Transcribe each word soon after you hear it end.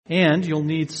And you'll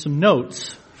need some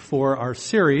notes for our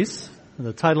series,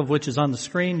 the title of which is on the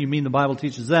screen. You mean the Bible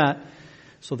teaches that.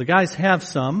 So the guys have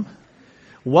some.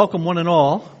 Welcome one and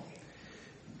all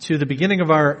to the beginning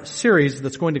of our series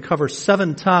that's going to cover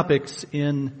 7 topics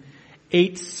in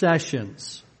 8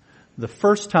 sessions. The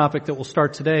first topic that we'll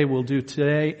start today, we'll do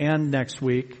today and next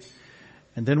week.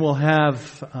 And then we'll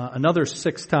have another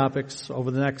 6 topics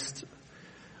over the next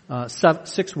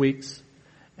 6 weeks.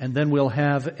 And then we'll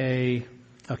have a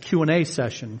Q&A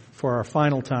session for our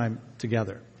final time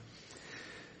together.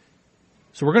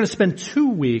 So we're going to spend 2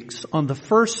 weeks on the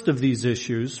first of these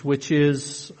issues, which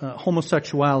is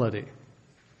homosexuality.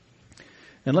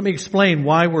 And let me explain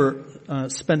why we're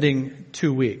spending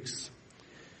 2 weeks.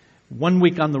 1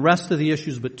 week on the rest of the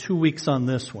issues, but 2 weeks on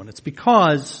this one. It's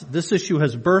because this issue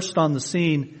has burst on the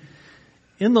scene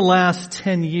in the last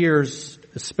 10 years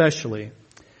especially,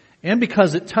 and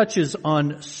because it touches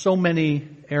on so many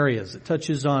areas. It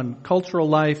touches on cultural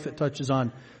life, it touches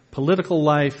on political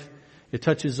life, it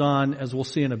touches on, as we'll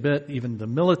see in a bit, even the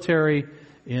military,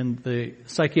 in the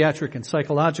psychiatric and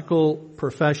psychological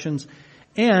professions,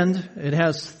 and it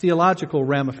has theological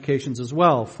ramifications as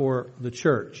well for the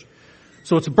church.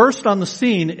 So it's burst on the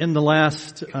scene in the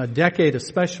last decade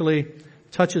especially,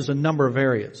 touches a number of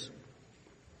areas.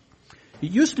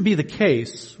 It used to be the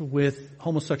case with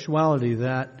homosexuality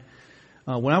that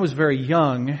when I was very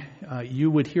young,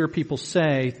 you would hear people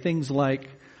say things like,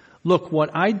 look,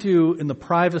 what I do in the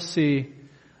privacy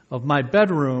of my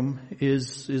bedroom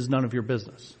is none of your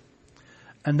business.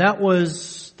 And that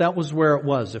was where it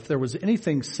was. If there was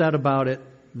anything said about it,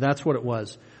 that's what it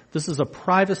was. This is a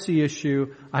privacy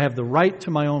issue. I have the right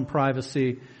to my own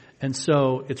privacy, and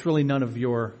so it's really none of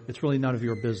your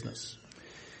business.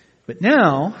 But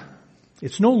now,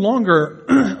 it's no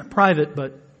longer private,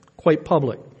 but quite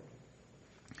public.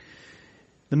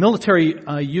 The military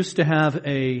used to have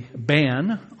a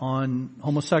ban on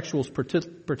homosexuals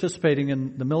participating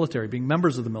in the military, being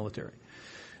members of the military.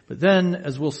 But then,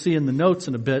 as we'll see in the notes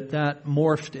in a bit, that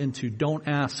morphed into don't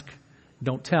ask,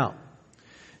 don't tell.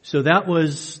 So that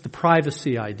was the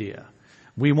privacy idea.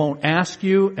 We won't ask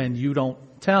you and you don't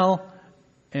tell,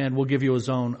 and we'll give you a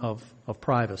zone of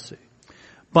privacy.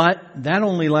 But that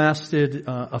only lasted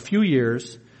a few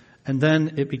years, and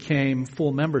then it became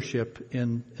full membership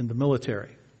in the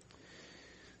military.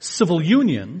 Civil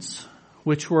unions,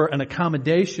 which were an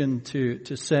accommodation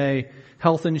to say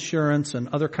health insurance and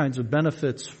other kinds of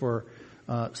benefits for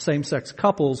same-sex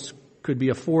couples could be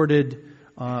afforded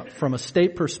from a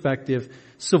state perspective,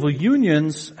 civil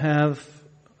unions have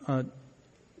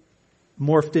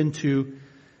morphed into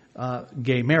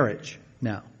gay marriage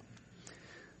now.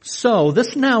 So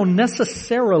this now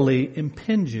necessarily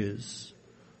impinges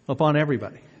upon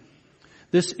everybody.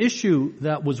 This issue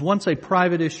that was once a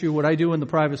private issue, what I do in the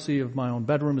privacy of my own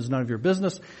bedroom is none of your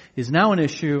business, is now an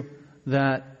issue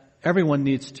that everyone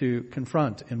needs to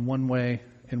confront in one way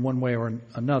or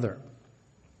another.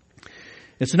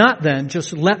 It's not then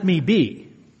just let me be,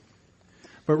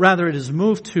 but rather it is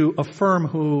moved to affirm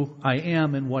who I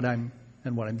am and what I'm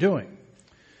doing.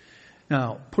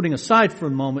 Now, putting aside for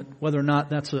a moment whether or not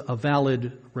that's a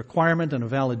valid requirement and a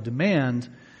valid demand,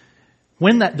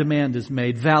 when that demand is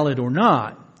made, valid or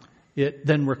not, it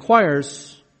then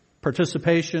requires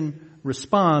participation,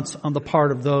 response on the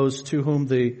part of those to whom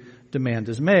the demand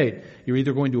is made. You're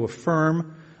either going to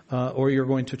affirm or you're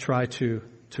going to try to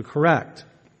correct.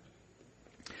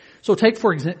 So take,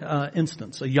 for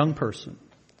instance, a young person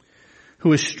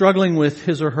who is struggling with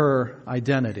his or her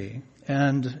identity,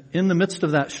 and in the midst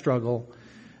of that struggle,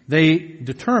 they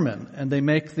determine and they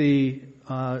make the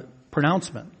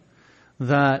pronouncement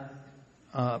that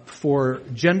for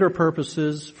gender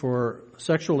purposes, for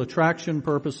sexual attraction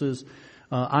purposes,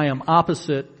 I am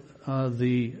opposite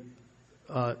the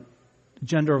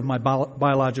gender of my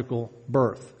biological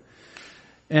birth.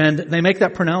 And they make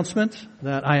that pronouncement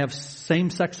that I have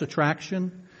same-sex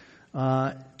attraction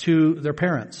to their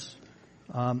parents.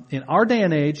 In our day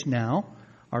and age now,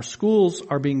 our schools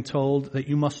are being told that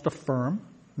you must affirm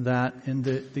that in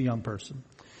the young person.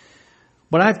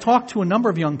 But I've talked to a number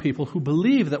of young people who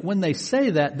believe that when they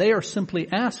say that, they are simply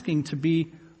asking to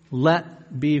be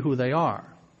let be who they are.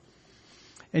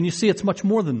 And you see, it's much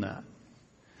more than that.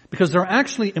 Because they're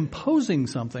actually imposing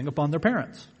something upon their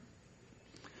parents.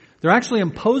 They're actually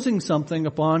imposing something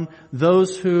upon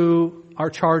those who are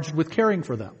charged with caring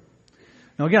for them.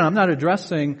 Now again, I'm not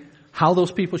addressing how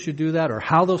those people should do that or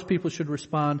how those people should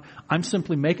respond. I'm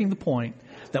simply making the point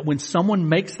that when someone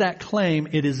makes that claim,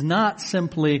 it is not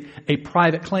simply a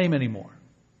private claim anymore.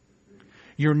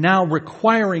 You're now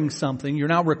requiring something. You're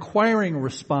now requiring a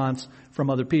response from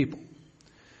other people.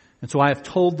 And so I have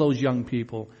told those young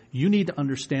people, you need to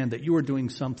understand that you are doing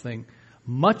something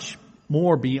much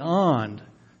more beyond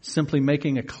simply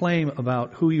making a claim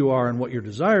about who you are and what your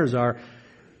desires are.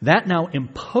 That now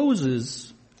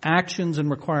imposes actions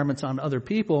and requirements on other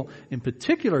people, in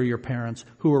particular your parents,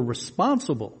 who are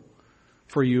responsible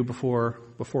for you before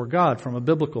God from a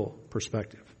biblical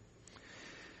perspective.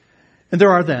 And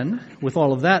there are then, with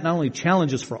all of that, not only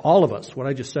challenges for all of us, what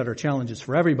I just said are challenges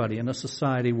for everybody in a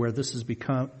society where this has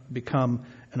become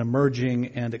an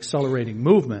emerging and accelerating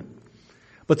movement,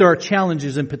 but there are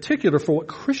challenges in particular for what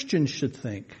Christians should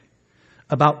think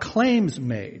about claims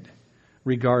made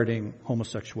regarding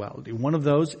homosexuality. One of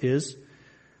those is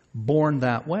born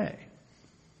that way.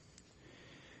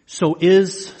 So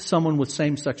is someone with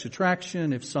same-sex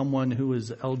attraction, if someone who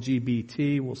is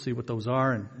LGBT, we'll see what those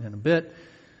are in a bit,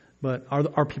 but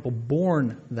are people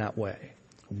born that way?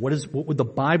 What would the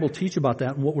Bible teach about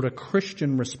that, and what would a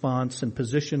Christian response and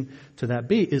position to that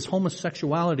be? Is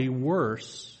homosexuality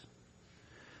worse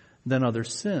than other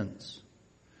sins?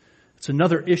 It's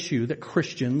another issue that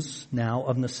Christians now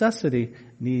of necessity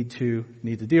need to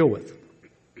deal with.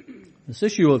 This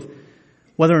issue of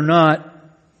whether or not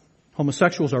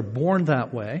homosexuals are born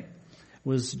that way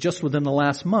was just within the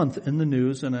last month in the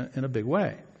news in a big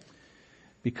way.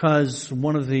 Because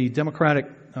one of the Democratic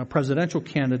presidential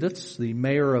candidates, the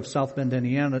mayor of South Bend,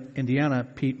 Indiana,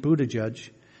 Pete Buttigieg,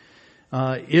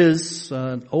 is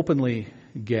openly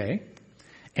gay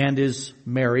and is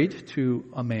married to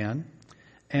a man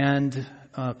and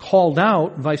called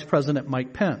out Vice President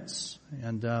Mike Pence.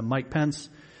 And Mike Pence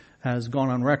has gone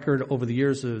on record over the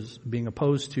years as being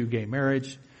opposed to gay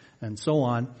marriage and so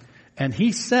on. And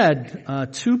he said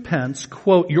to Pence,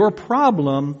 quote, "Your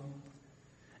problem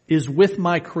is with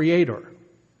my Creator."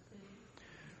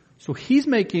 So he's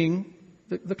making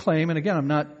the claim, and again, I'm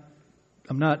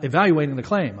not evaluating the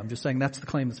claim. I'm just saying that's the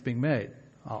claim that's being made.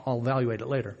 I'll evaluate it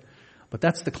later. But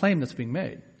that's the claim that's being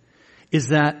made, is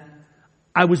that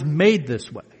I was made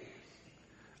this way.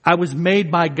 I was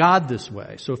made by God this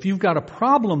way. So if you've got a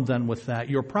problem then with that,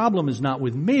 your problem is not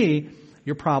with me,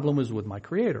 your problem is with my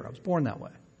Creator. I was born that way.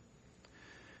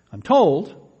 I'm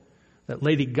told that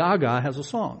Lady Gaga has a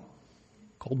song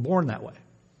called Born That Way.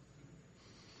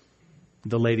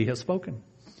 The lady has spoken.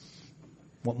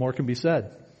 What more can be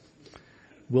said?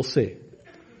 We'll see.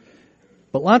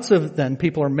 But lots of then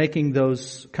people are making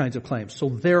those kinds of claims. So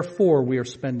therefore we are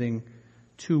spending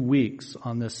 2 weeks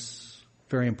on this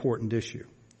very important issue.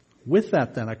 With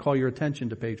that then, I call your attention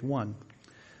to page 1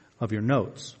 of your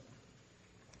notes.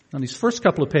 On these first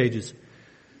couple of pages,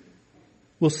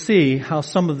 we'll see how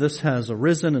some of this has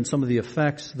arisen and some of the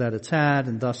effects that it's had,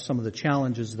 and thus some of the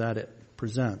challenges that it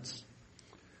presents.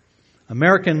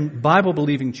 American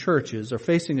Bible-believing churches are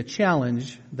facing a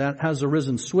challenge that has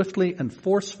arisen swiftly and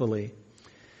forcefully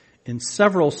in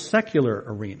several secular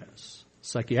arenas: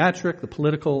 psychiatric, the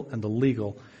political, and the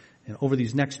legal. And over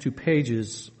these next 2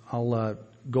 pages, I'll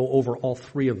go over all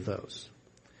 3 of those.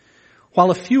 While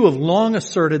a few have long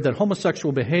asserted that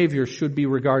homosexual behavior should be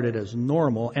regarded as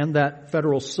normal and that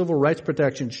federal civil rights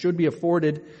protection should be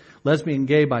afforded lesbian,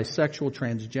 gay, bisexual,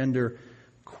 transgender,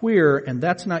 queer, and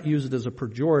that's not used as a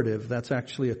pejorative, that's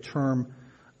actually a term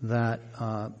that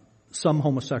some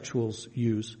homosexuals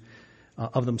use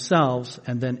of themselves,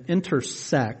 and then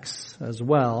intersex as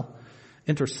well.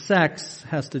 Intersex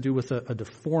has to do with a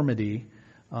deformity,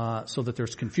 so that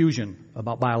there's confusion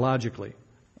about biologically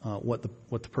what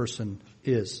the person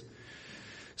is.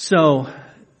 So,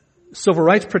 civil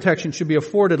rights protection should be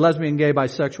afforded lesbian, gay,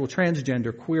 bisexual,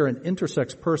 transgender, queer, and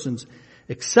intersex persons.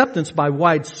 Acceptance by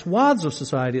wide swaths of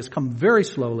society has come very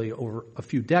slowly over a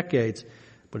few decades,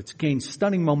 but it's gained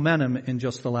stunning momentum in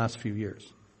just the last few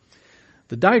years.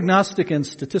 The Diagnostic and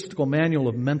Statistical Manual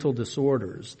of Mental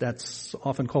Disorders, that's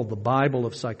often called the Bible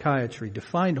of Psychiatry,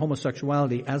 defined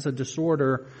homosexuality as a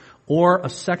disorder or a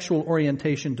sexual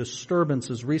orientation disturbance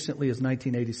as recently as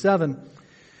 1987,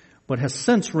 but has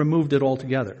since removed it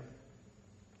altogether.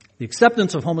 The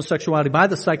acceptance of homosexuality by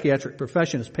the psychiatric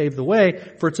profession has paved the way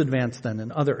for its advance then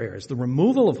in other areas. The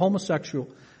removal of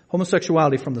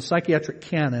homosexuality from the psychiatric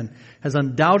canon has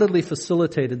undoubtedly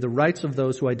facilitated the rights of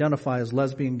those who identify as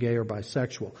lesbian, gay, or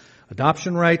bisexual.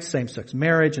 Adoption rights, same-sex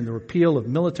marriage, and the repeal of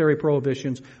military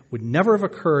prohibitions would never have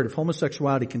occurred if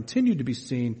homosexuality continued to be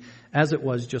seen as it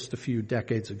was just a few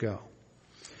decades ago.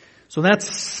 So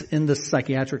that's in the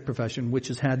psychiatric profession, which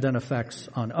has had then effects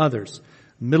on others.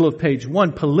 Middle of page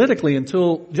 1, politically,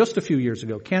 until just a few years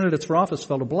ago, candidates for office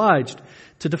felt obliged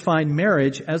to define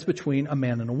marriage as between a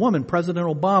man and a woman. President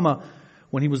Obama,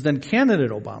 when he was then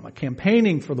candidate Obama,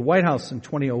 campaigning for the White House in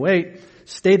 2008,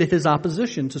 stated his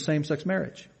opposition to same-sex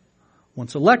marriage.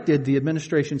 Once elected, the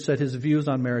administration said his views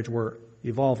on marriage were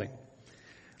evolving.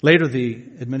 Later, the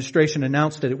administration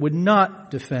announced that it would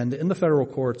not defend in the federal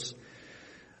courts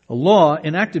a law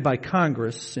enacted by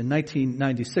Congress in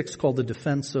 1996 called the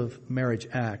Defense of Marriage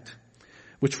Act,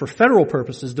 which for federal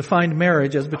purposes defined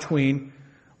marriage as between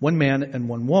one man and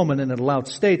one woman, and it allowed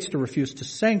states to refuse to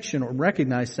sanction or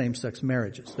recognize same-sex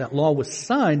marriages. That law was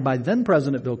signed by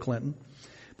then-President Bill Clinton,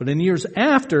 but in years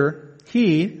after,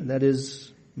 he, that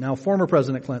is now former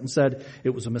President Clinton, said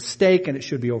it was a mistake and it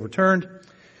should be overturned.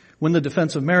 When the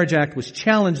Defense of Marriage Act was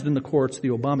challenged in the courts, the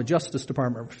Obama Justice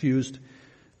Department refused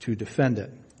to defend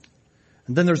it.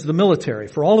 And then there's the military.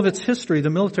 For all of its history, the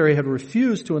military had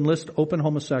refused to enlist open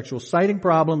homosexuals, citing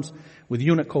problems with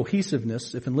unit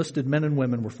cohesiveness if enlisted men and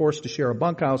women were forced to share a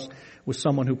bunkhouse with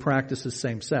someone who practices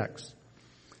same sex.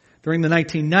 During the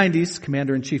 1990s,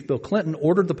 Commander-in-Chief Bill Clinton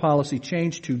ordered the policy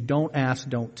change to don't ask,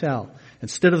 don't tell.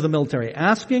 Instead of the military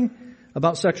asking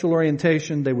about sexual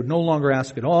orientation, they would no longer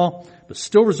ask at all, but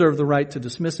still reserve the right to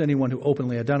dismiss anyone who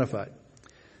openly identified.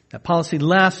 That policy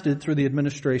lasted through the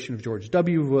administration of George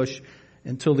W. Bush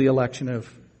until the election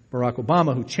of Barack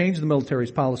Obama, who changed the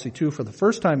military's policy to, for the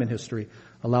first time in history,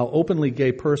 allow openly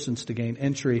gay persons to gain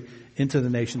entry into the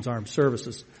nation's armed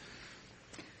services.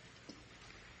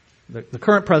 The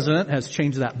current president has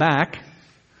changed that back,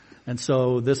 and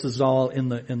so this is all in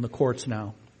the courts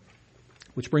now,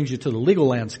 which brings you to the legal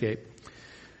landscape.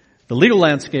 The legal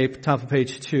landscape, top of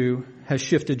page 2, has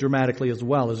shifted dramatically as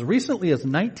well. As recently as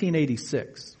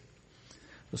 1986,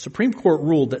 the Supreme Court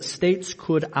ruled that states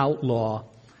could outlaw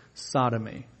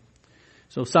sodomy.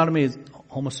 So sodomy is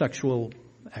homosexual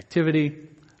activity,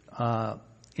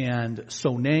 and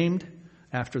so named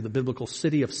after the biblical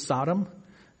city of Sodom,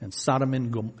 and Sodom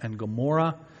and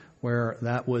Gomorrah, where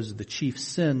that was the chief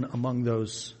sin among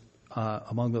those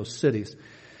cities.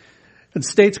 And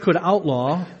states could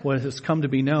outlaw what has come to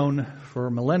be known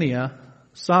for millennia,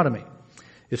 sodomy.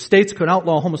 If states could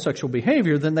outlaw homosexual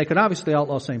behavior, then they could obviously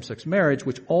outlaw same-sex marriage,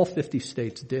 which all 50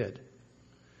 states did.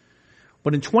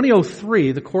 But in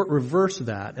 2003, the court reversed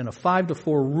that in a 5-4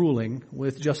 ruling,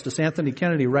 with Justice Anthony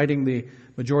Kennedy writing the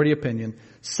majority opinion,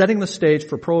 setting the stage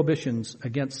for prohibitions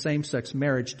against same-sex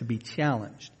marriage to be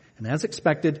challenged. And as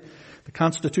expected, the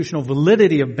constitutional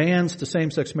validity of bans to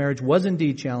same-sex marriage was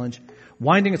indeed challenged,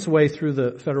 winding its way through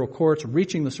the federal courts,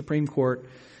 reaching the Supreme Court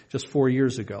just 4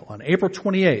 years ago. On April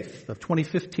 28th of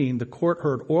 2015, the court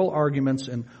heard oral arguments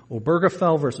in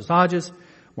Obergefell versus Hodges,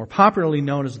 more popularly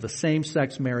known as the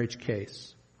same-sex marriage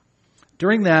case.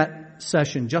 During that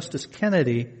session, Justice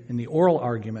Kennedy, in the oral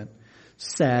argument,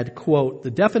 said, quote,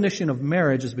 "The definition of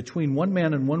marriage is between one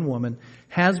man and one woman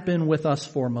has been with us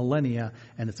for millennia,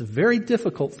 and it's very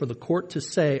difficult for the court to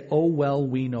say, oh, well,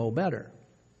 we know better."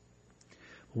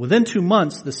 Within 2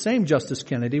 months, the same Justice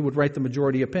Kennedy would write the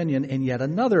majority opinion in yet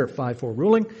another 5-4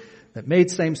 ruling that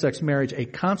made same-sex marriage a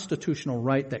constitutional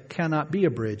right that cannot be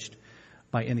abridged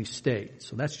by any state.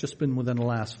 So that's just been within the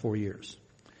last 4 years.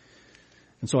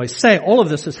 And so I say all of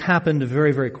this has happened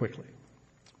very, very quickly.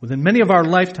 Within many of our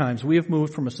lifetimes, we have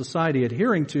moved from a society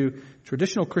adhering to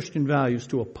traditional Christian values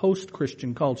to a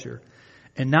post-Christian culture,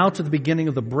 and now to the beginning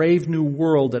of the brave new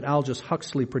world that Aldous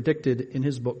Huxley predicted in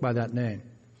his book by that name.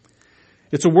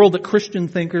 It's a world that Christian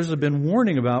thinkers have been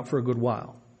warning about for a good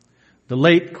while. The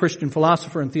late Christian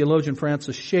philosopher and theologian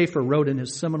Francis Schaeffer wrote in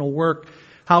his seminal work,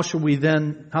 How should we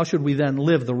then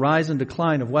live? The rise and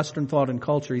decline of Western thought and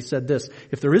culture. He said this,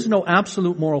 "If there is no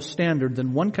absolute moral standard,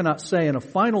 then one cannot say in a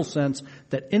final sense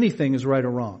that anything is right or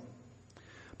wrong.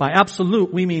 By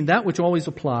absolute, we mean that which always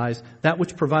applies, that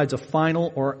which provides a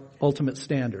final or ultimate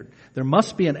standard. There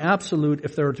must be an absolute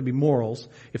if there are to be morals.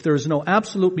 If there is no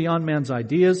absolute beyond man's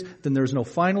ideas, then there is no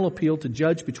final appeal to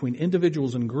judge between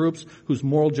individuals and groups whose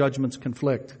moral judgments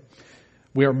conflict.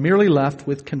 We are merely left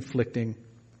with conflicting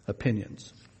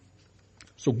opinions."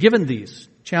 So given these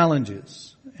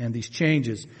challenges and these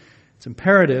changes, it's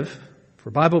imperative for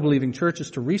Bible-believing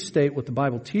churches to restate what the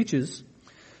Bible teaches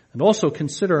and also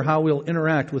consider how we'll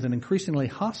interact with an increasingly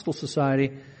hostile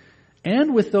society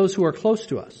and with those who are close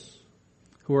to us,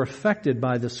 who are affected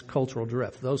by this cultural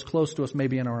drift. Those close to us may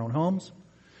be in our own homes,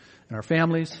 in our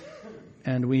families,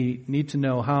 and we need to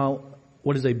know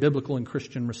what is a biblical and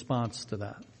Christian response to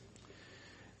that.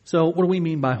 So what do we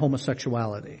mean by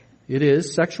homosexuality? It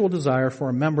is sexual desire for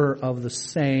a member of the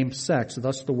same sex,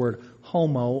 thus the word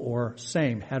homo or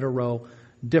same, hetero,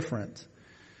 different.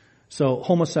 So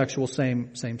homosexual,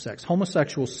 same sex.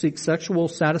 Homosexuals seek sexual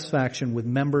satisfaction with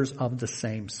members of the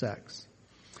same sex.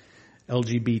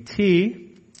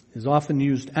 LGBT is often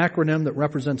used acronym that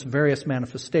represents various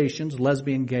manifestations,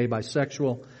 lesbian, gay,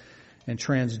 bisexual, and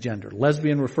transgender.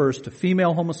 Lesbian refers to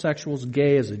female homosexuals.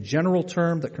 Gay is a general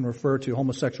term that can refer to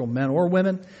homosexual men or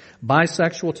women.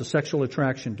 Bisexual to sexual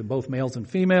attraction to both males and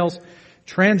females.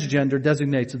 Transgender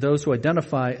designates those who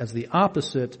identify as the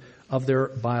opposite of their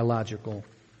biological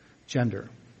gender.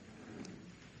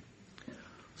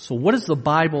 So what does the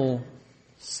Bible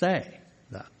say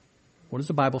then? What does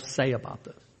the Bible say about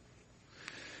this?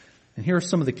 And here are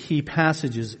some of the key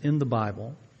passages in the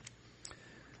Bible.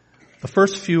 The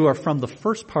first few are from the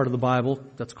first part of the Bible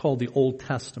that's called the Old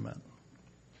Testament.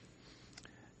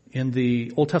 In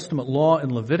the Old Testament law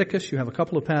in Leviticus, you have a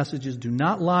couple of passages. Do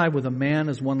not lie with a man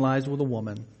as one lies with a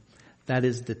woman. That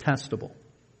is detestable.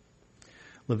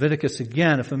 Leviticus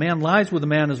again, if a man lies with a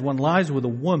man as one lies with a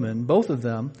woman, both of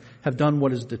them have done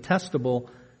what is detestable.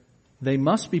 They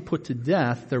must be put to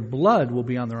death. Their blood will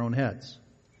be on their own heads.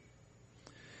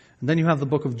 And then you have the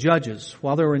book of Judges.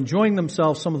 While they were enjoying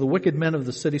themselves, some of the wicked men of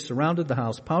the city surrounded the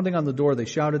house. Pounding on the door, they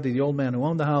shouted to the old man who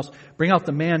owned the house, "Bring out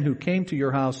the man who came to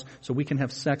your house so we can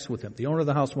have sex with him." The owner of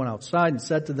the house went outside and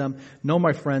said to them, "No,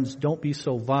 my friends, don't be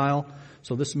so vile.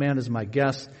 So this man is my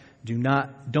guest.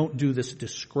 Don't do this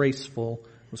disgraceful,"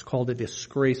 it was called a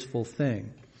disgraceful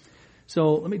thing.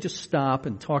 So let me just stop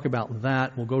and talk about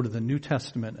that. We'll go to the New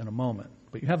Testament in a moment.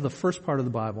 But you have the first part of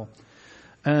the Bible,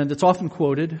 and it's often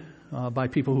quoted by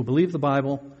people who believe the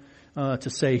Bible to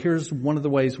say, here's one of the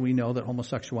ways we know that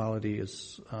homosexuality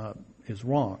is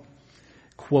wrong,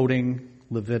 quoting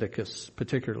Leviticus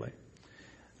particularly.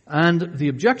 And the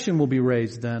objection will be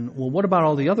raised then, well, what about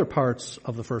all the other parts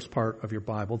of the first part of your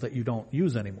Bible that you don't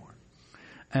use anymore?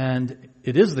 And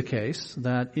it is the case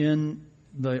that in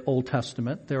the Old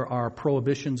Testament there are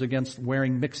prohibitions against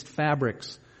wearing mixed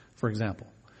fabrics, for example.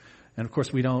 And of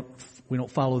course we don't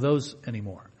follow those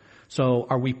anymore. So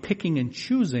are we picking and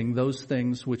choosing those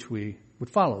things which we would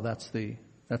follow? That's the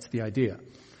idea.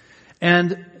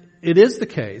 And it is the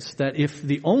case that if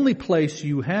the only place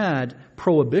you had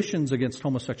prohibitions against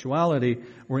homosexuality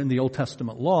were in the Old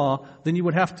Testament law, then you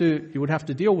would have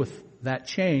to deal with that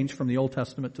change from the Old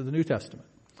Testament to the New Testament.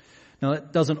 Now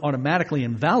that doesn't automatically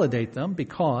invalidate them,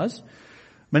 because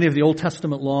many of the Old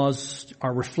Testament laws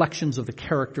are reflections of the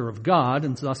character of God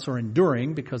and thus are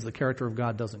enduring because the character of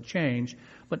God doesn't change.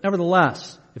 But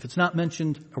nevertheless, if it's not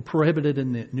mentioned or prohibited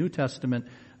in the New Testament,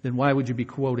 then why would you be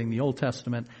quoting the Old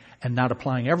Testament and not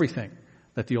applying everything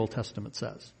that the Old Testament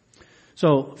says?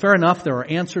 So fair enough, there are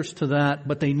answers to that,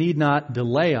 but they need not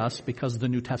delay us because the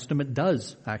New Testament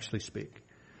does actually speak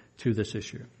to this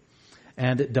issue.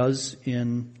 And it does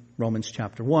in Romans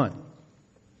chapter 1.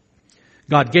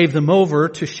 God gave them over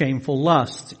to shameful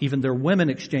lusts. Even their women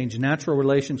exchanged natural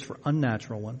relations for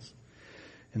unnatural ones.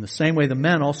 In the same way, the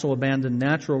men also abandoned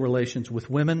natural relations with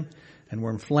women and were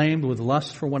inflamed with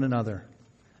lust for one another.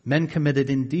 Men committed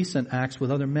indecent acts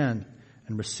with other men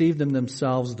and received in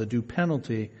themselves the due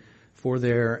penalty for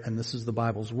their, and this is the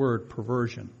Bible's word,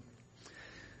 perversion.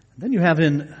 And then you have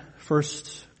in 1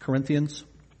 Corinthians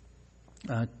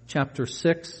chapter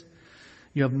 6,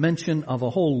 you have mention of a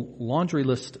whole laundry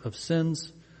list of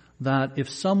sins that if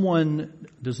someone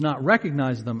does not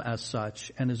recognize them as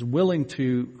such and is willing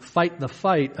to fight the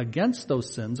fight against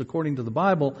those sins according to the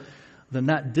Bible, then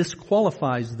that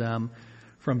disqualifies them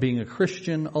from being a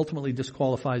Christian, ultimately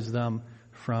disqualifies them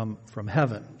from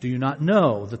heaven. Do you not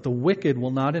know that the wicked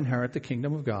will not inherit the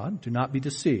kingdom of God? Do not be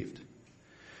deceived.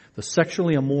 The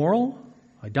sexually immoral,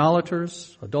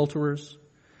 idolaters, adulterers,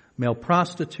 male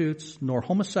prostitutes, nor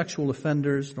homosexual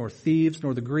offenders, nor thieves,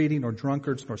 nor the greedy, nor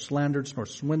drunkards, nor slanderers, nor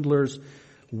swindlers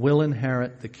will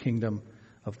inherit the kingdom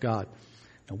of God.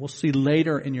 Now we'll see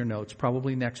later in your notes,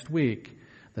 probably next week,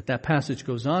 that passage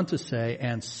goes on to say,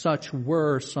 and such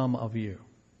were some of you.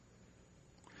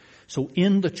 So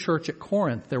in the church at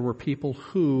Corinth, there were people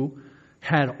who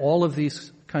had all of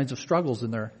these kinds of struggles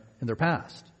in their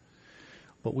past.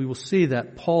 But we will see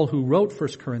that Paul, who wrote 1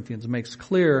 Corinthians, makes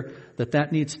clear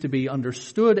that needs to be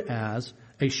understood as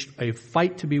a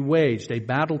fight to be waged, a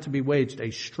battle to be waged, a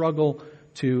struggle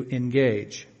to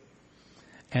engage.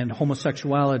 And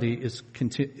homosexuality is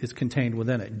contained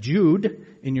within it. Jude,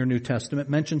 in your New Testament,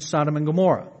 mentions Sodom and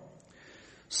Gomorrah,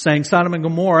 saying Sodom and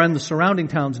Gomorrah and the surrounding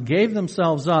towns gave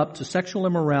themselves up to sexual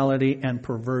immorality and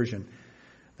perversion.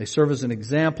 They serve as an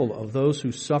example of those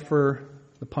who suffer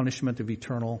the punishment of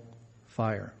eternal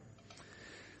fire.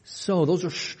 So those are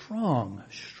strong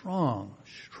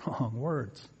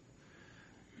words.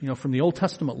 From the Old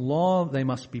Testament law, they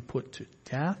must be put to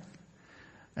death.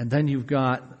 And then you've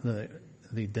got the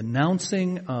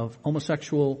denouncing of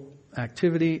homosexual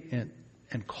activity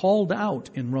and called out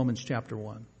in Romans chapter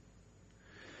 1.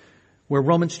 where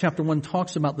Romans chapter 1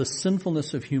 talks about the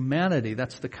sinfulness of humanity.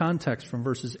 That's the context from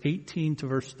verses 18 to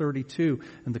verse 32.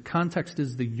 And the context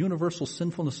is the universal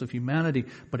sinfulness of humanity,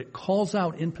 but it calls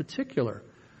out in particular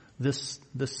this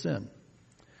sin.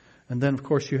 And then, of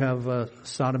course, you have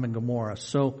Sodom and Gomorrah.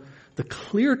 So the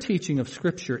clear teaching of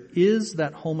Scripture is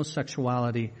that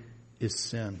homosexuality is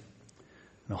sin.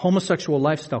 And a homosexual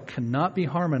lifestyle cannot be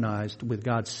harmonized with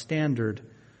God's standard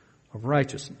of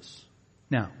righteousness.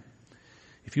 Now,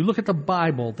 if you look at the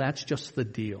Bible, that's just the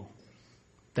deal.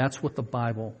 That's what the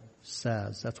Bible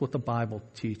says. That's what the Bible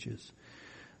teaches.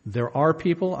 There are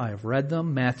people, I have read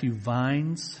them. Matthew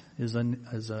Vines is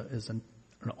an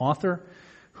author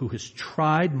who has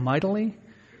tried mightily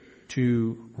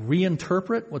to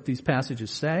reinterpret what these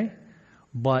passages say,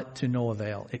 but to no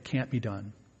avail. It can't be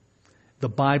done. The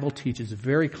Bible teaches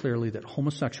very clearly that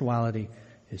homosexuality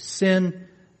is sin,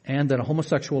 and that a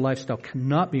homosexual lifestyle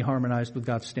cannot be harmonized with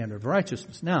God's standard of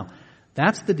righteousness. Now,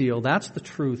 that's the deal. That's the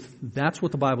truth. That's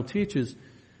what the Bible teaches.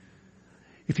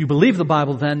 If you believe the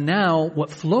Bible, then now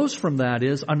what flows from that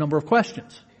is a number of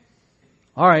questions.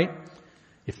 All right,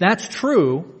 if that's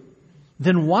true,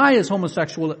 then why is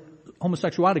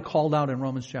homosexuality called out in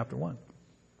Romans chapter 1?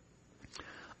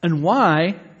 And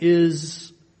why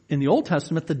is, in the Old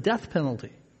Testament, the death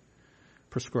penalty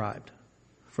prescribed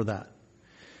for that?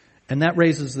 And that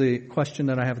raises the question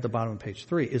that I have at the bottom of page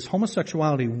 3. Is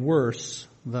homosexuality worse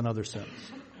than other sins?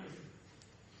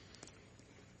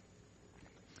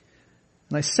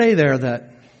 And I say there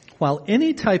that while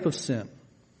any type of sin,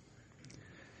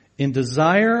 in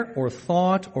desire or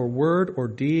thought or word or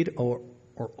deed or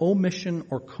omission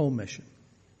or commission,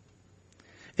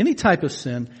 any type of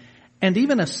sin, and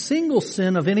even a single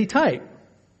sin of any type,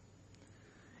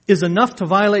 is enough to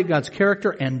violate God's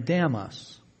character and damn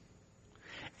us.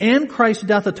 And Christ's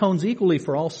death atones equally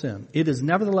for all sin. It is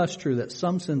nevertheless true that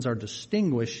some sins are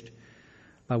distinguished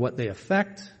by what they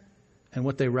affect and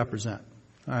what they represent.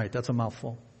 All right, that's a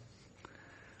mouthful.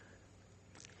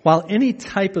 While any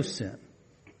type of sin,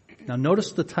 now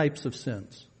notice the types of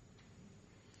sins.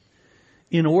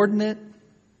 Inordinate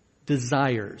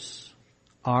desires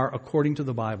are, according to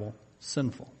the Bible,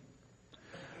 sinful.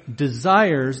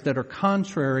 Desires that are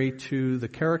contrary to the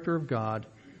character of God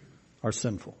are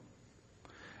sinful.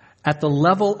 At the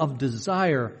level of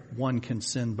desire, one can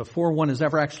sin before one has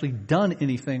ever actually done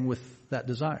anything with that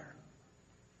desire.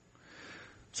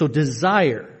 So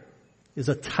desire is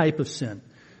a type of sin.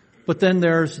 But then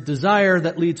there's desire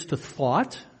that leads to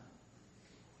thought.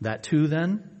 That too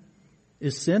then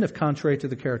is sin if contrary to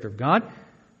the character of God.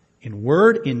 In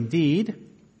word, in deed.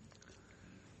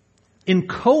 In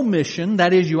commission,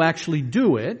 that is, you actually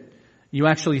do it. You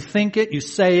actually think it, you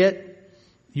say it.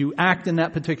 You act in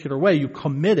that particular way. You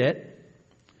commit it.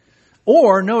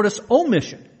 Or, notice,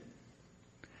 omission.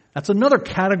 That's another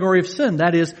category of sin.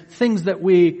 That is, things that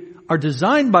we are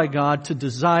designed by God to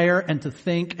desire and to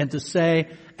think and to say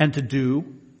and to do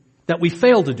that we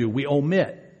fail to do. We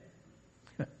omit.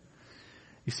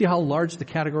 You see how large the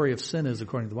category of sin is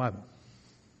according to the Bible.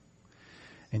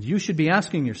 And you should be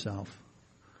asking yourself,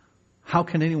 how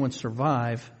can anyone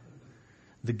survive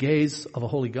the gaze of a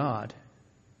holy God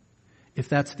if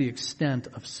that's the extent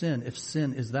of sin, if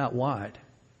sin is that wide?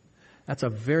 That's a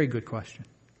very good question.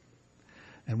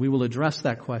 And we will address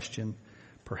that question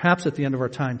perhaps at the end of our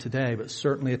time today, but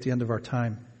certainly at the end of our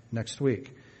time next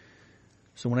week.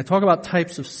 So when I talk about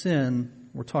types of sin,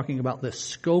 we're talking about the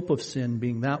scope of sin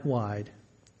being that wide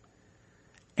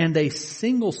and a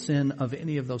single sin of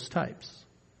any of those types.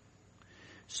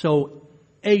 So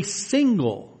a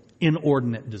single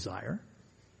inordinate desire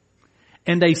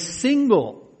and a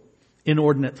single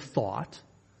inordinate thought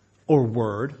or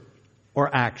word or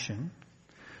action,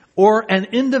 or an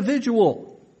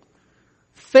individual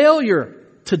failure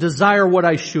to desire what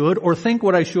I should or think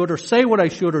what I should or say what I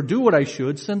should or do what I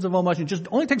should, sins of omission, just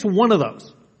only takes one of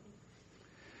those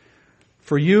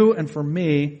for you and for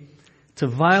me to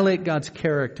violate God's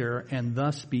character and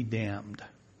thus be damned,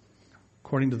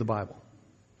 according to the Bible.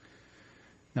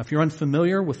 Now, if you're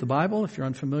unfamiliar with the Bible, if you're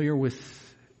unfamiliar with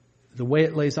the way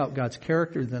it lays out God's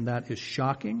character, then that is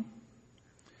shocking.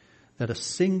 That a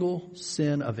single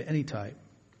sin of any type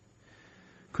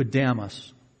could damn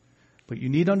us. But you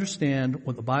need to understand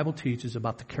what the Bible teaches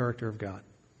about the character of God.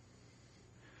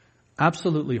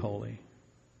 Absolutely holy,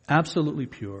 absolutely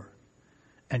pure,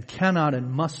 and cannot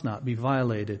and must not be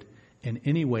violated in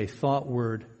any way, thought,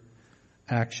 word,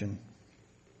 action.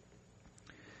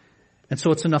 And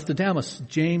so it's enough to damn us.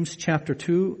 James chapter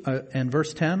 2 and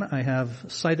verse 10, I have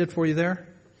cited for you there.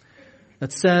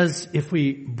 That says, if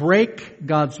we break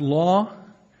God's law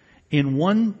in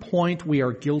one point, we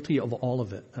are guilty of all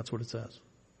of it. That's what it says.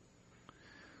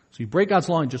 So you break God's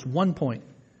law in just one point,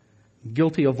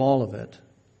 guilty of all of it.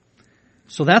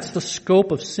 So that's the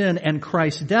scope of sin, and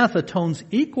Christ's death atones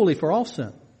equally for all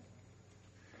sin.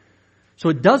 So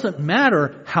it doesn't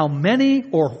matter how many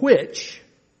or which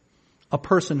a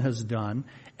person has done.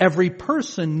 Every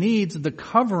person needs the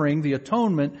covering, the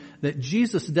atonement that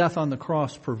Jesus' death on the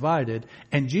cross provided.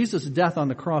 And Jesus' death on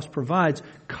the cross provides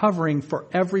covering for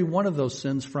every one of those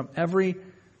sins from every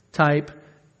type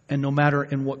and no matter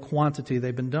in what quantity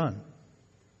they've been done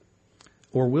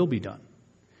or will be done.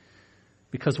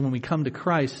 Because when we come to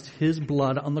Christ, His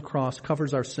blood on the cross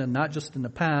covers our sin, not just in the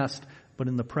past, but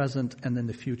in the present and in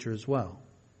the future as well.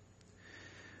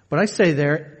 But I say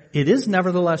there, it is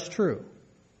nevertheless true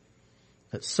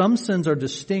that some sins are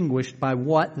distinguished by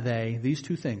what these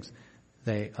two things,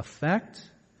 they affect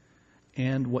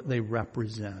and what they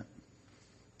represent.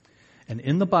 And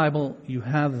in the Bible, you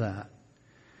have that.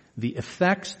 The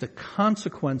effects, the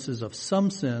consequences of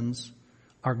some sins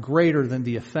are greater than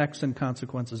the effects and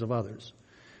consequences of others.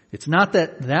 It's not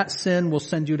that that sin will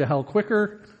send you to hell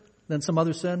quicker than some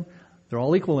other sin. They're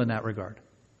all equal in that regard.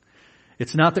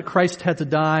 It's not that Christ had to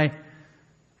die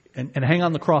and hang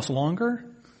on the cross longer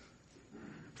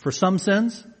for some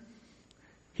sins.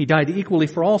 He died equally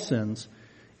for all sins.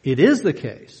 It is the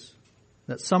case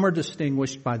that some are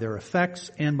distinguished by their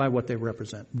effects and by what they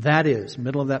represent. That is,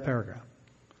 middle of that paragraph.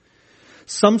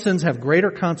 Some sins have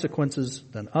greater consequences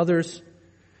than others,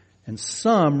 and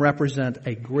some represent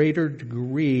a greater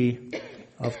degree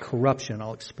of corruption.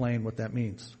 I'll explain what that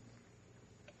means.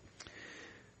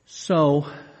 So,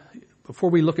 before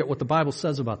we look at what the Bible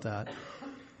says about that,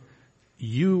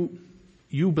 you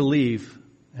believe,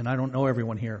 and I don't know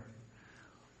everyone here,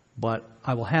 but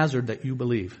I will hazard that you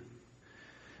believe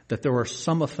that there are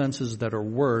some offenses that are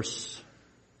worse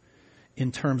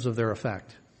in terms of their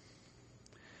effect.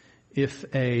 If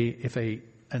an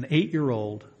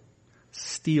 8-year-old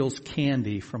steals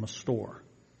candy from a store,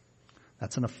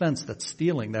 that's an offense, that's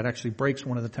stealing. That actually breaks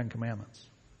one of the 10 Commandments.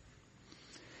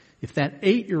 If that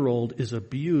 8-year-old is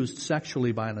abused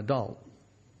sexually by an adult,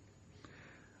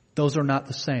 those are not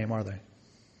the same, are they?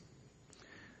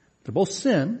 They're both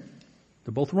sin,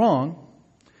 they're both wrong,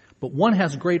 but one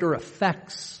has greater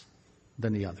effects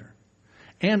than the other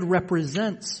and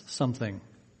represents something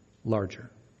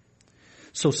larger.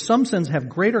 So some sins have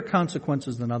greater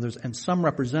consequences than others, and some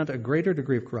represent a greater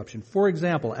degree of corruption. For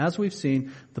example, as we've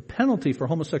seen, the penalty for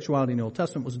homosexuality in the Old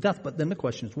Testament was death, but then the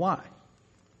question is why?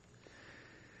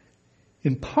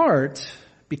 In part,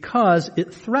 because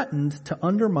it threatened to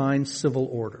undermine civil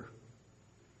order.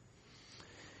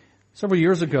 Several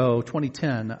years ago,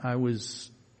 2010, I was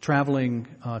traveling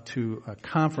to a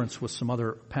conference with some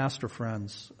other pastor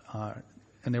friends,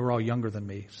 and they were all younger than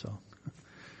me, so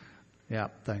yeah,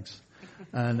 thanks.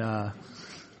 And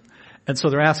so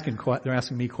they're asking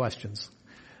me questions.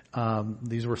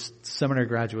 These were seminary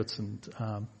graduates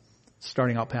and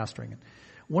starting out pastoring. And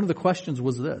one of the questions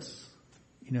was this: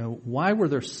 why were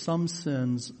there some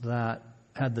sins that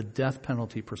had the death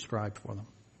penalty prescribed for them?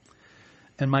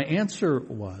 And my answer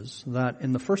was that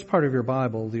in the first part of your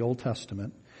Bible, the Old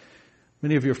Testament,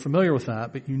 many of you are familiar with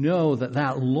that, but you know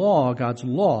that law, God's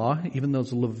law, even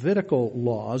those Levitical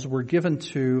laws, were given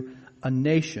to a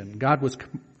nation. God was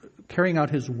carrying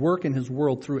out His work in His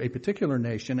world through a particular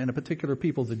nation and a particular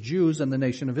people, the Jews and the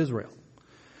nation of Israel.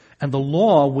 And the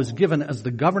law was given as the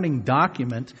governing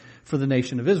document for the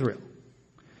nation of Israel.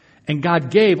 And God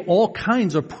gave all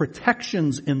kinds of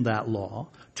protections in that law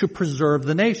to preserve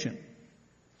the nation.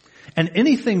 And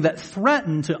anything that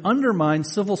threatened to undermine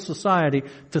civil society,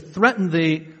 to threaten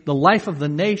the life of the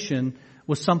nation,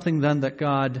 was something then that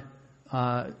God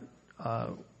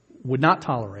would not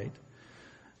tolerate.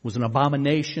 Was an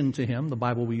abomination to Him. The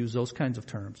Bible will use those kinds of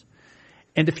terms.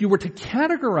 And if you were to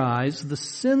categorize the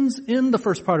sins in the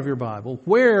first part of your Bible,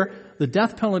 where the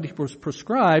death penalty was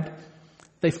prescribed,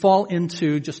 they fall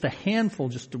into just a handful,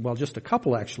 just a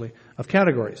couple actually, of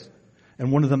categories.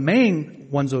 And one of the main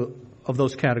ones of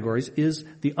those categories is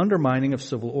the undermining of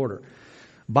civil order.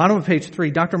 Bottom of page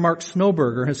 3, Dr. Mark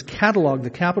Snowberger has cataloged the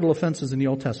capital offenses in the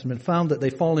Old Testament, found that they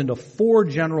fall into 4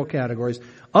 general categories.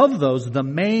 Of those, the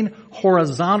main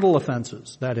horizontal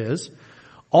offenses, that is,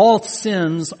 all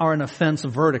sins are an offense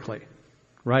vertically,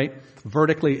 right?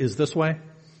 Vertically is this way.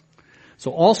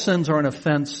 So all sins are an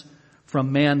offense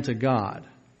from man to God.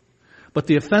 But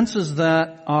the offenses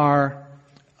that are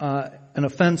an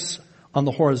offense on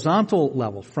the horizontal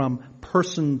level, from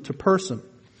person to person,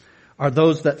 are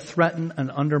those that threaten and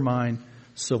undermine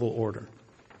civil order.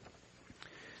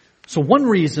 So one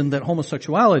reason that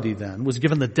homosexuality then was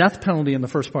given the death penalty in the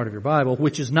first part of your Bible,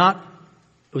 which was not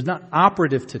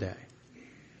operative today,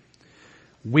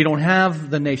 We don't have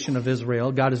the nation of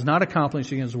Israel. God is not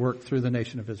accomplishing his work through the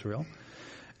nation of Israel.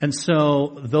 And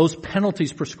so those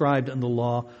penalties prescribed in the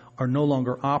law are no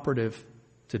longer operative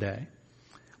today.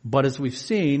 But as we've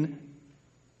seen,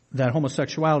 that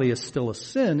homosexuality is still a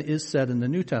sin is said in the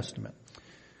New Testament.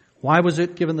 Why was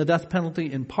it given the death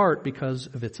penalty? In part because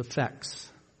of its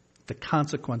effects. The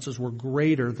consequences were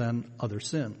greater than other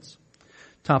sins.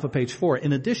 Top of page 4.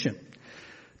 In addition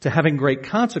to having great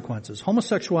consequences,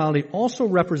 homosexuality also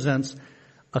represents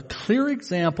a clear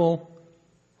example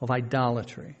of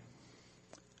idolatry,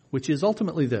 which is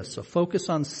ultimately this, a focus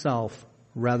on self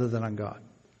rather than on God.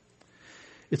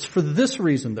 It's for this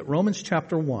reason that Romans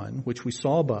chapter 1, which we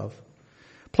saw above,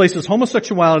 places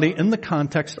homosexuality in the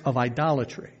context of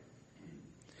idolatry.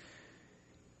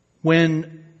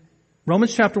 When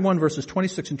Romans chapter 1 verses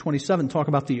 26 and 27 talk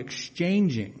about the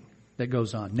exchanging that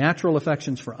goes on, natural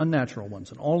affections for unnatural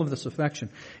ones, and all of this affection,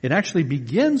 it actually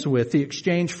begins with the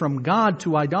exchange from God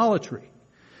to idolatry.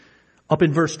 Up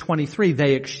in verse 23,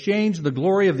 they exchanged the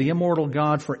glory of the immortal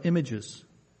God for images.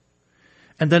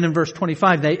 And then in verse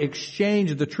 25, they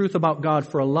exchanged the truth about God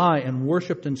for a lie and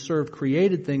worshiped and served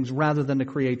created things rather than the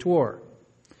Creator.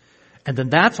 And then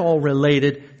that's all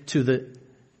related to the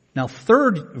now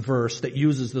third verse that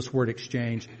uses this word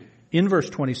exchange. In verse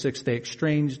 26, they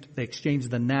exchanged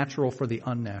the natural for the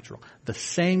unnatural. The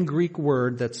same Greek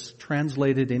word that's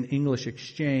translated in English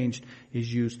exchanged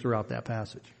is used throughout that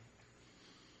passage.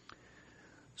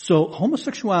 So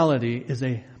homosexuality is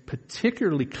a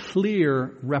particularly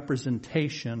clear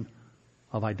representation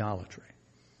of idolatry.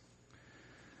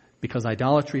 Because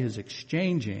idolatry is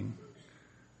exchanging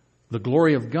the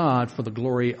glory of God for the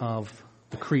glory of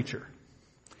the creature.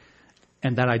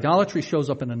 And that idolatry shows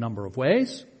up in a number of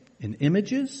ways, in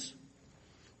images,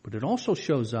 but it also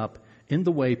shows up in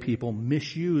the way people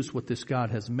misuse what this God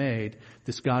has made,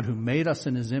 this God who made us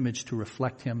in his image to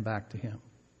reflect him back to him.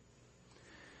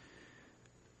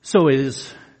 So it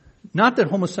is not that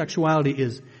homosexuality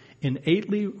is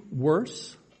innately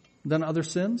worse than other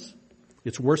sins.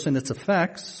 It's worse in its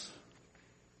effects,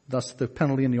 thus the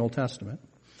penalty in the Old Testament.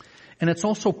 And it's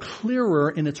also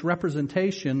clearer in its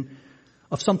representation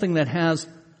of something that has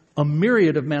a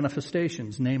myriad of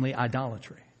manifestations, namely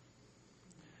idolatry.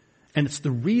 And it's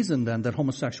the reason then that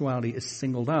homosexuality is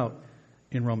singled out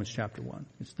in Romans chapter 1.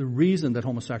 It's the reason that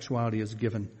homosexuality is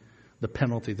given the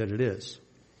penalty that it is.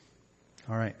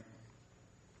 All right.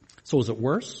 So is it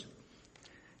worse?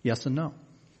 Yes and no.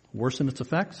 Worse in its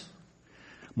effects,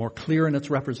 more clear in its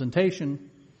representation,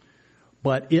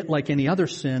 but it, like any other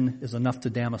sin, is enough to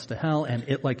damn us to hell, and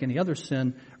it, like any other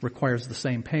sin, requires the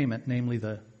same payment, namely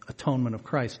the atonement of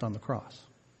Christ on the cross.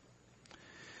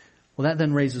 Well, that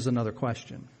then raises another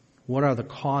question. What are the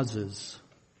causes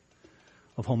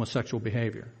of homosexual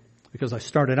behavior? Because I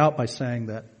started out by saying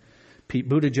that Pete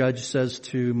Buttigieg says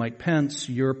to Mike Pence,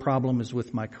 your problem is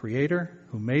with my Creator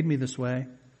who made me this way.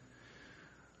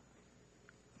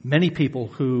 Many people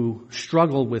who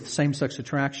struggle with same-sex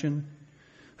attraction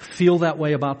feel that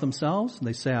way about themselves.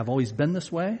 They say, I've always been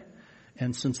this way.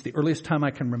 And since the earliest time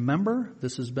I can remember,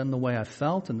 this has been the way I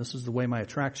felt, and this is the way my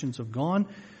attractions have gone.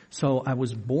 So I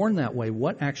was born that way.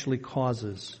 What actually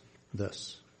causes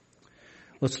this?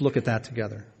 Let's look at that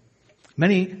together.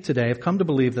 Many today have come to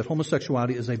believe that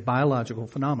homosexuality is a biological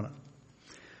phenomenon.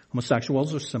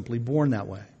 Homosexuals are simply born that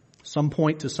way. Some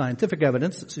point to scientific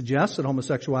evidence that suggests that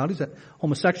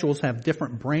homosexuals have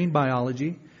different brain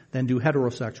biology than do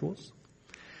heterosexuals.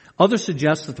 Others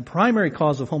suggest that the primary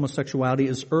cause of homosexuality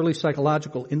is early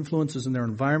psychological influences in their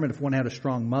environment. If one had a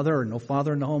strong mother or no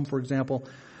father in the home, for example,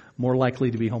 more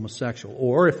likely to be homosexual.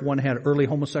 Or if one had early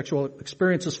homosexual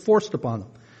experiences forced upon them,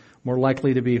 more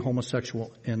likely to be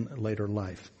homosexual in later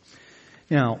life.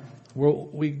 Now,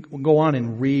 we'll go on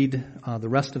and read the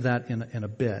rest of that in a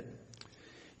bit.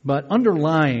 But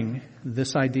underlying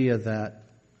this idea that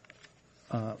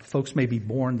folks may be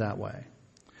born that way,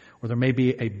 or there may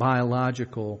be a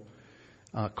biological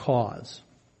cause,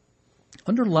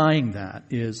 underlying that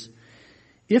is,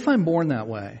 if I'm born that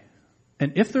way,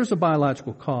 and if there's a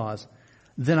biological cause,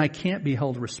 then I can't be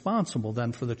held responsible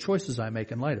then for the choices I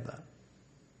make in light of that.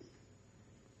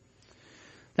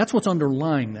 That's what's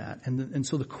underlying that. And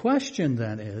so the question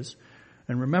then is,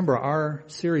 and remember our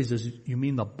series is, you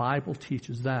mean the Bible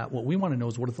teaches that? What we want to know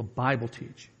is, what does the Bible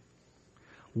teach?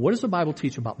 What does the Bible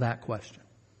teach about that question?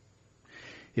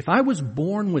 If I was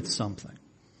born with something,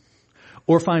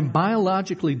 or if I'm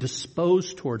biologically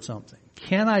disposed toward something,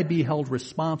 can I be held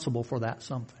responsible for that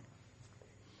something?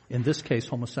 In this case,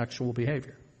 homosexual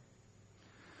behavior.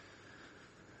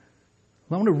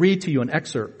 Well, I want to read to you an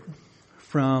excerpt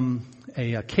from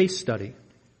a case study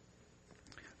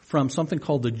from something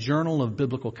called the Journal of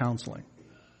Biblical Counseling.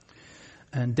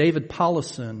 And David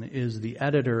Paulison is the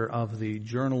editor of the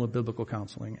Journal of Biblical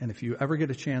Counseling. And if you ever get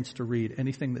a chance to read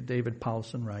anything that David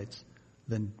Paulison writes,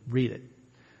 then read it.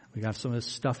 We got some of his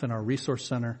stuff in our resource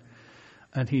center.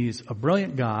 And he's a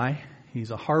brilliant guy.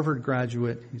 He's a Harvard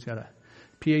graduate. He's got a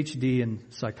PhD in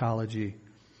psychology.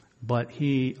 But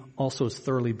he also is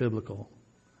thoroughly biblical.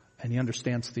 And he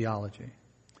understands theology.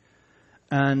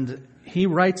 And he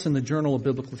writes in the Journal of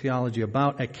Biblical Theology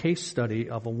about a case study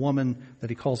of a woman that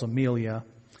he calls Amelia,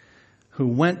 who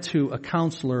went to a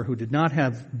counselor who did not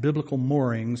have biblical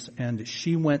moorings, and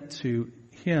she went to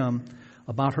him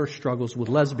about her struggles with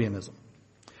lesbianism.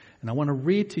 And I want to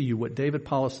read to you what David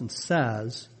Paulison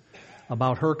says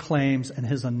about her claims and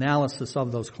his analysis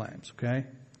of those claims, okay?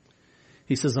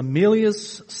 He says,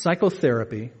 Amelia's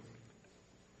psychotherapy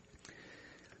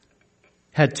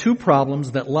had two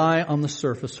problems that lie on the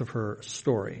surface of her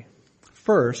story.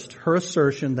 First, her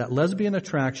assertion that lesbian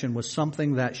attraction was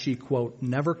something that she, quote,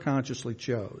 never consciously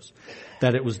chose,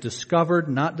 that it was discovered,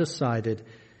 not decided,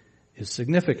 is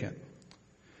significant.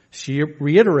 She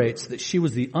reiterates that she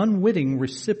was the unwitting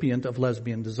recipient of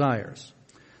lesbian desires.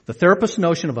 The therapist's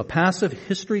notion of a passive,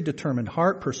 history-determined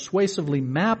heart persuasively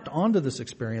mapped onto this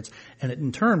experience, and it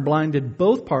in turn blinded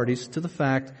both parties to the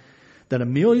fact that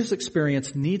Amelia's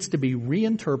experience needs to be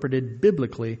reinterpreted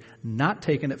biblically, not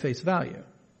taken at face value.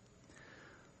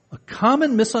 A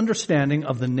common misunderstanding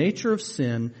of the nature of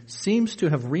sin seems to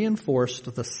have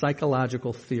reinforced the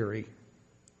psychological theory.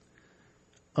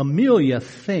 Amelia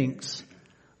thinks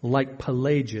like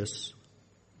Pelagius,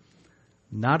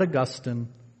 not Augustine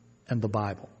and the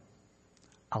Bible.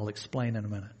 I'll explain in a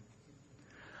minute.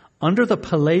 Under the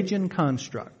Pelagian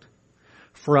construct,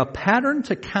 for a pattern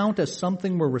to count as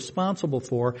something we're responsible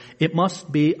for, it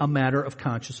must be a matter of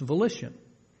conscious volition.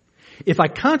 If I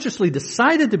consciously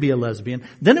decided to be a lesbian,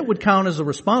 then it would count as a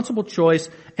responsible choice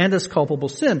and as culpable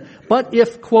sin. But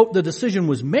if, quote, the decision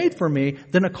was made for me,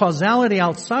 then a causality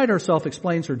outside herself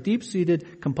explains her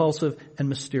deep-seated, compulsive, and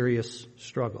mysterious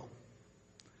struggle.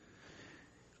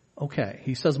 Okay,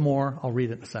 he says more. I'll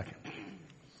read it in a second.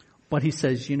 But he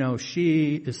says,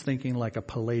 she is thinking like a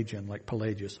Pelagian, like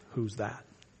Pelagius. Who's that?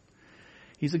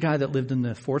 He's a guy that lived in the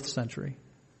 4th century,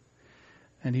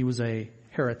 and he was a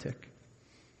heretic,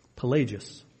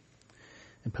 Pelagius.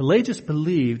 And Pelagius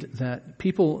believed that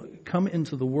people come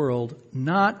into the world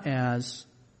not as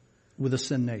with a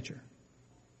sin nature,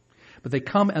 but they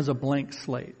come as a blank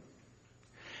slate.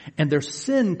 And their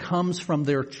sin comes from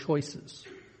their choices.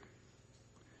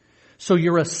 So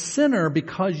you're a sinner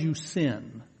because you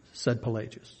sin, said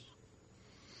Pelagius.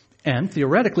 And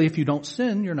theoretically, if you don't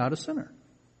sin, you're not a sinner.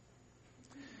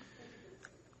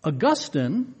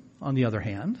 Augustine, on the other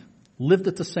hand, lived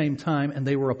at the same time, and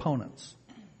they were opponents.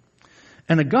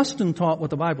 And Augustine taught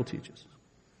what the Bible teaches.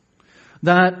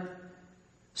 That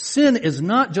sin is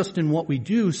not just in what we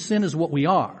do, sin is what we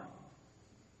are.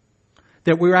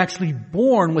 That we're actually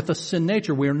born with a sin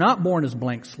nature. We are not born as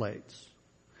blank slates.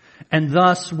 And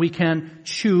thus we can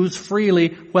choose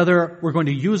freely whether we're going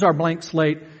to use our blank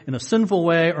slate in a sinful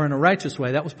way or in a righteous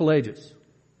way. That was Pelagius.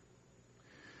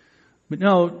 But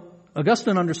no,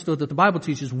 Augustine understood that the Bible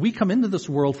teaches we come into this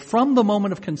world from the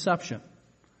moment of conception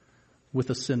with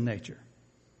a sin nature.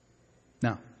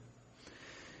 Now,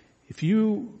 if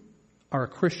you are a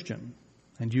Christian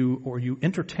and you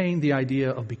entertain the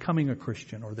idea of becoming a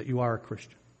Christian or that you are a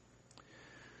Christian,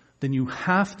 then you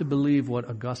have to believe what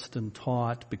Augustine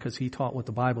taught, because he taught what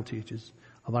the Bible teaches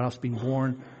about us being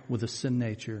born with a sin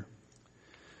nature.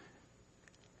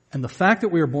 And the fact that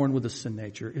we are born with a sin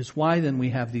nature is why then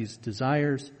we have these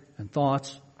desires and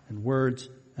thoughts and words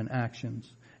and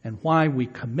actions, and why we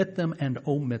commit them and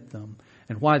omit them,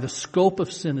 and why the scope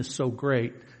of sin is so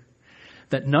great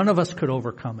that none of us could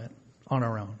overcome it on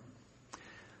our own.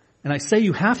 And I say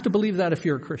you have to believe that if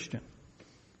you're a Christian,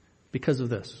 because of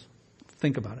this.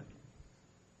 Think about it.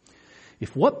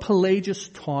 If what Pelagius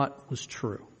taught was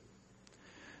true,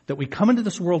 that we come into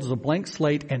this world as a blank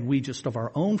slate and we just of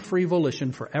our own free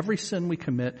volition, for every sin we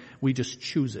commit, we just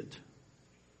choose it.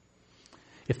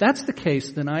 If that's the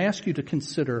case, then I ask you to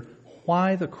consider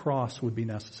why the cross would be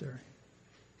necessary.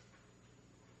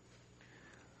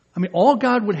 I mean, all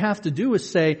God would have to do is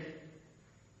say,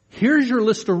 here's your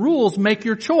list of rules, make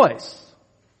your choice.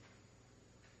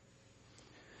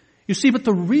 You see, but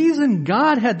the reason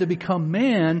God had to become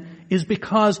man is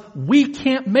because we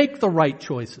can't make the right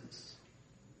choices.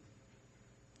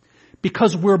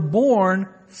 Because we're born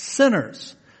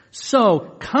sinners.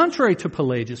 So, contrary to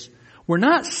Pelagius, we're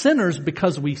not sinners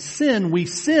because we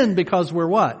sin because we're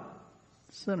what?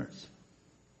 Sinners.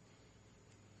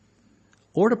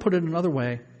 Or to put it another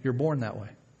way, you're born that way.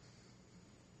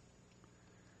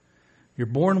 You're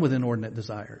born with inordinate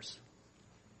desires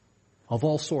of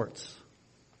all sorts.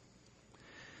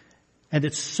 And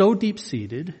it's so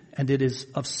deep-seated, and it is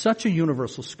of such a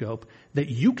universal scope that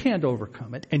you can't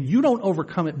overcome it, and you don't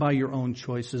overcome it by your own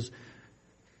choices.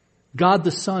 God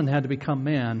the Son had to become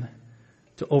man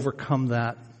to overcome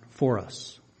that for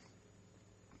us.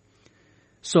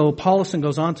 So Paulson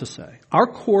goes on to say, our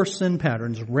core sin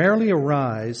patterns rarely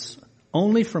arise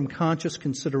only from conscious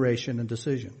consideration and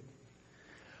decision.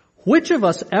 Which of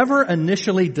us ever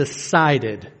initially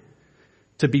decided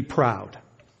to be proud,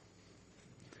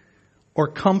 or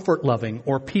comfort-loving,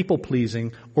 or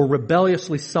people-pleasing, or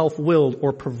rebelliously self-willed,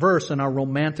 or perverse in our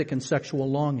romantic and sexual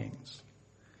longings?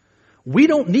 We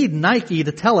don't need Nike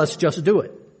to tell us just do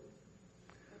it.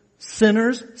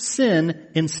 Sinners sin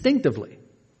instinctively.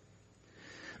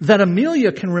 That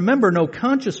Amelia can remember no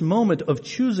conscious moment of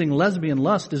choosing lesbian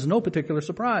lust is no particular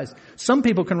surprise. Some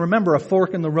people can remember a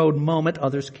fork-in-the-road moment,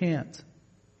 others can't.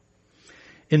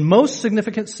 In most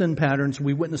significant sin patterns,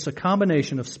 we witness a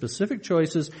combination of specific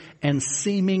choices and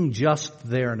seeming just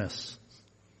there-ness.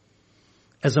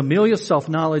 As Amelia's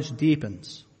self-knowledge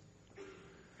deepens,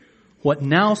 what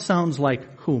now sounds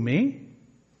like who me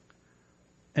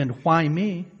and why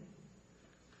me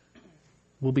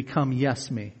will become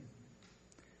yes me.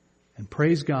 And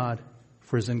praise God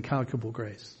for His incalculable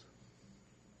grace.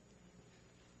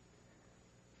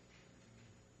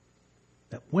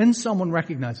 That when someone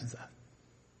recognizes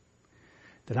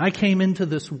that I came into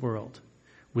this world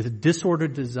with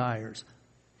disordered desires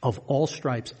of all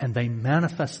stripes, and they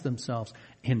manifest themselves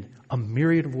in a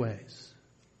myriad of ways.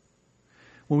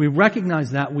 When we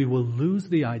recognize that, we will lose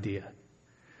the idea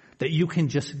that you can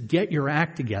just get your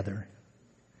act together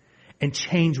and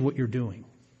change what you're doing.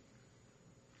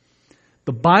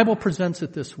 The Bible presents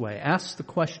it this way. Asks the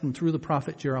question through the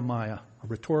prophet Jeremiah, a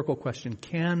rhetorical question,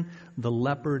 can the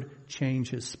leopard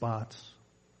change his spots?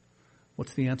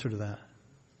 What's the answer to that?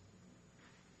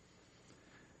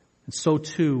 And so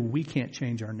too, we can't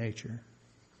change our nature.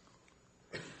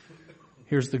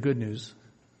 Here's the good news.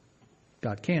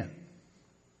 God can.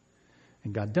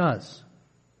 And God does.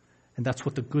 And that's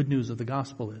what the good news of the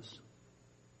gospel is.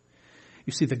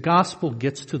 You see, the gospel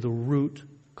gets to the root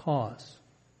cause.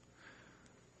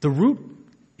 The root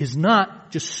is not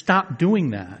just stop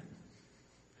doing that.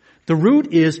 The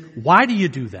root is, why do you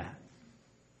do that?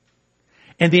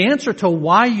 And the answer to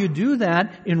why you do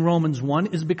that in Romans 1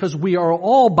 is because we are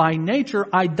all by nature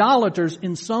idolaters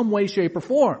in some way, shape, or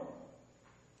form.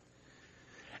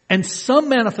 And some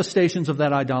manifestations of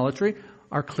that idolatry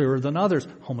are clearer than others,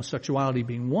 homosexuality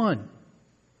being one.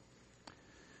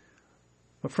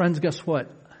 But friends, guess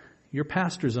what? Your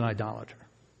pastor's an idolater.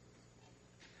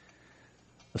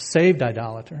 A saved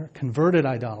idolater, a converted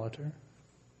idolater,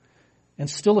 and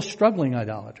still a struggling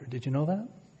idolater. Did you know that?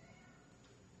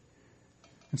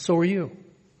 And so are you.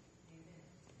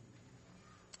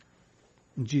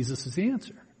 And Jesus is the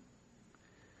answer.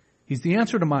 He's the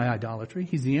answer to my idolatry.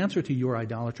 He's the answer to your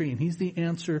idolatry. And He's the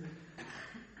answer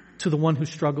to the one who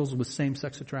struggles with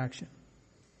same-sex attraction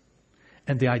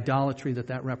and the idolatry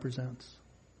that represents.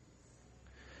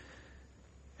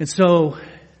 And so,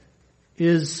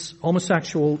 is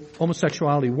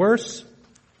homosexuality worse?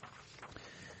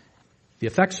 The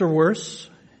effects are worse.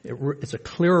 It's a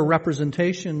clearer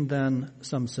representation than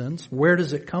some sins. Where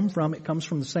does it come from? It comes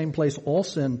from the same place all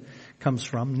sin comes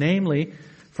from, namely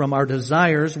from our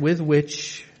desires with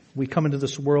which we come into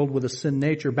this world with a sin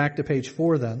nature. Back to page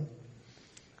 4 then.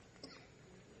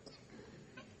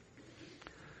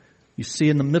 You see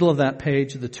in the middle of that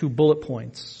page the 2 bullet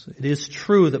points. It is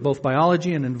true that both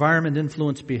biology and environment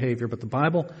influence behavior, but the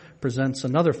Bible presents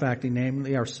another fact,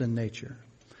 namely our sin nature.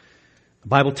 The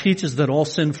Bible teaches that all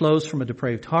sin flows from a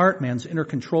depraved heart. Man's inner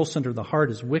control center of the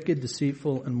heart is wicked,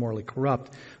 deceitful, and morally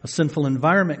corrupt. A sinful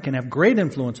environment can have great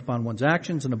influence upon one's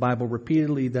actions, and the Bible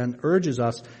repeatedly then urges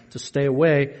us to stay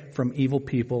away from evil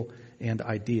people and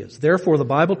ideas. Therefore, the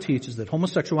Bible teaches that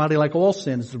homosexuality, like all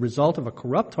sin, is the result of a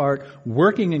corrupt heart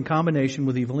working in combination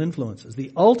with evil influences.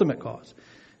 The ultimate cause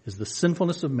is the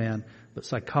sinfulness of man, but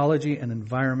psychology and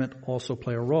environment also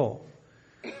play a role.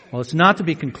 While it has not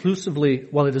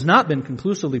been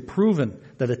conclusively proven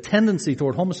that a tendency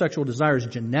toward homosexual desire is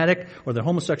genetic or that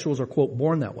homosexuals are, quote,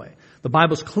 born that way, the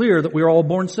Bible's clear that we are all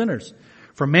born sinners.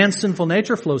 From man's sinful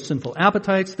nature flows sinful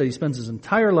appetites that he spends his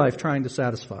entire life trying to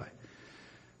satisfy.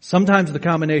 Sometimes the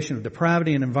combination of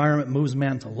depravity and environment moves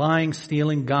man to lying,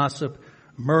 stealing, gossip,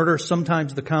 murder.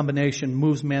 Sometimes the combination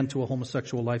moves man to a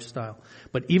homosexual lifestyle.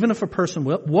 But even if a person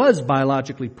was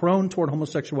biologically prone toward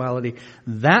homosexuality,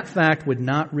 that fact would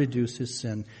not reduce his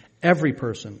sin. Every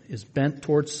person is bent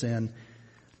towards sin,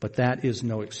 but that is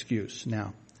no excuse.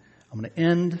 Now, I'm going to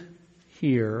end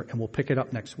here, and we'll pick it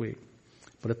up next week.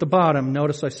 But at the bottom,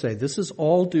 notice I say, this is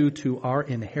all due to our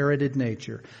inherited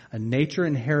nature, a nature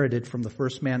inherited from the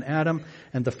first man Adam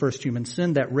and the first human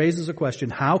sin. That raises a question,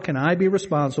 how can I be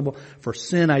responsible for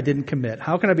sin I didn't commit?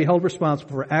 How can I be held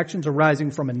responsible for actions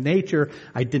arising from a nature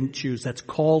I didn't choose? That's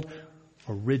called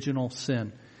original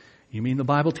sin. You mean the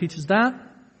Bible teaches that?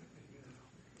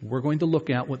 We're going to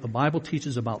look at what the Bible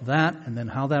teaches about that and then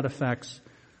how that affects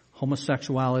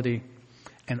homosexuality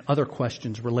and other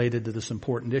questions related to this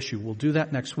important issue. We'll do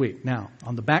that next week. Now,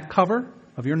 on the back cover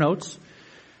of your notes,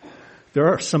 there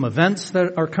are some events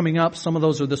that are coming up. Some of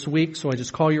those are this week, so I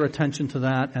just call your attention to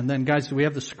that. And then, guys, do we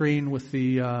have the screen with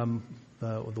the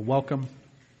welcome?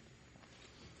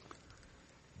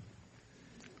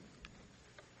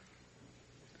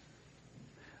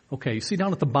 Okay, you see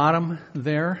down at the bottom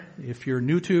there, if you're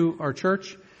new to our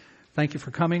church, thank you for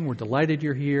coming. We're delighted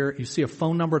you're here. You see a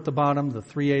phone number at the bottom, the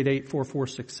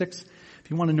 388-4466.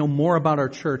 If you want to know more about our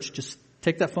church, just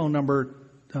take that phone number,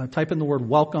 type in the word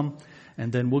welcome,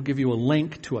 and then we'll give you a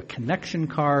link to a connection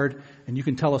card, and you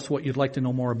can tell us what you'd like to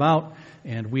know more about.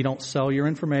 And we don't sell your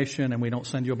information, and we don't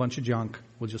send you a bunch of junk.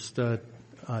 We'll just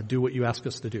do what you ask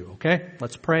us to do, okay?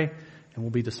 Let's pray, and we'll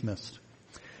be dismissed.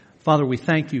 Father, we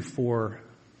thank you for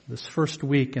this first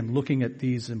week and looking at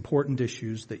these important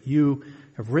issues that you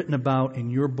have written about in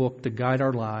your book to guide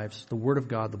our lives, the Word of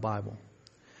God, the Bible.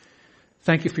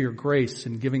 Thank you for your grace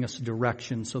in giving us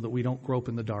direction so that we don't grope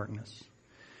in the darkness.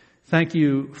 Thank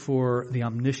you for the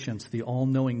omniscience, the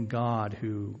all-knowing God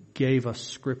who gave us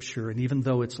Scripture. And even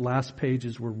though its last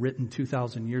pages were written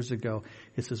 2,000 years ago,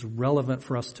 it's as relevant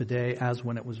for us today as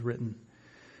when it was written.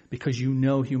 Because you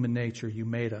know human nature, you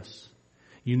made us.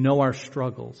 You know our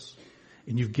struggles.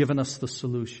 And you've given us the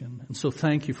solution. And so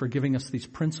thank you for giving us these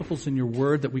principles in your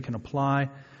word that we can apply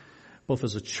both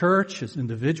as a church, as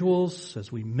individuals,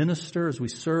 as we minister, as we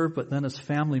serve, but then as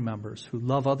family members who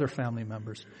love other family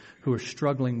members who are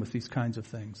struggling with these kinds of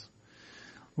things.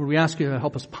 Lord, we ask you to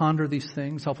help us ponder these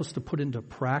things, help us to put into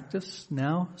practice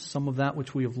now some of that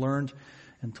which we have learned,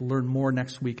 and to learn more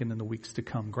next week and in the weeks to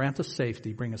come. Grant us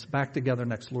safety. Bring us back together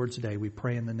next Lord's Day. We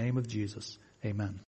pray in the name of Jesus. Amen.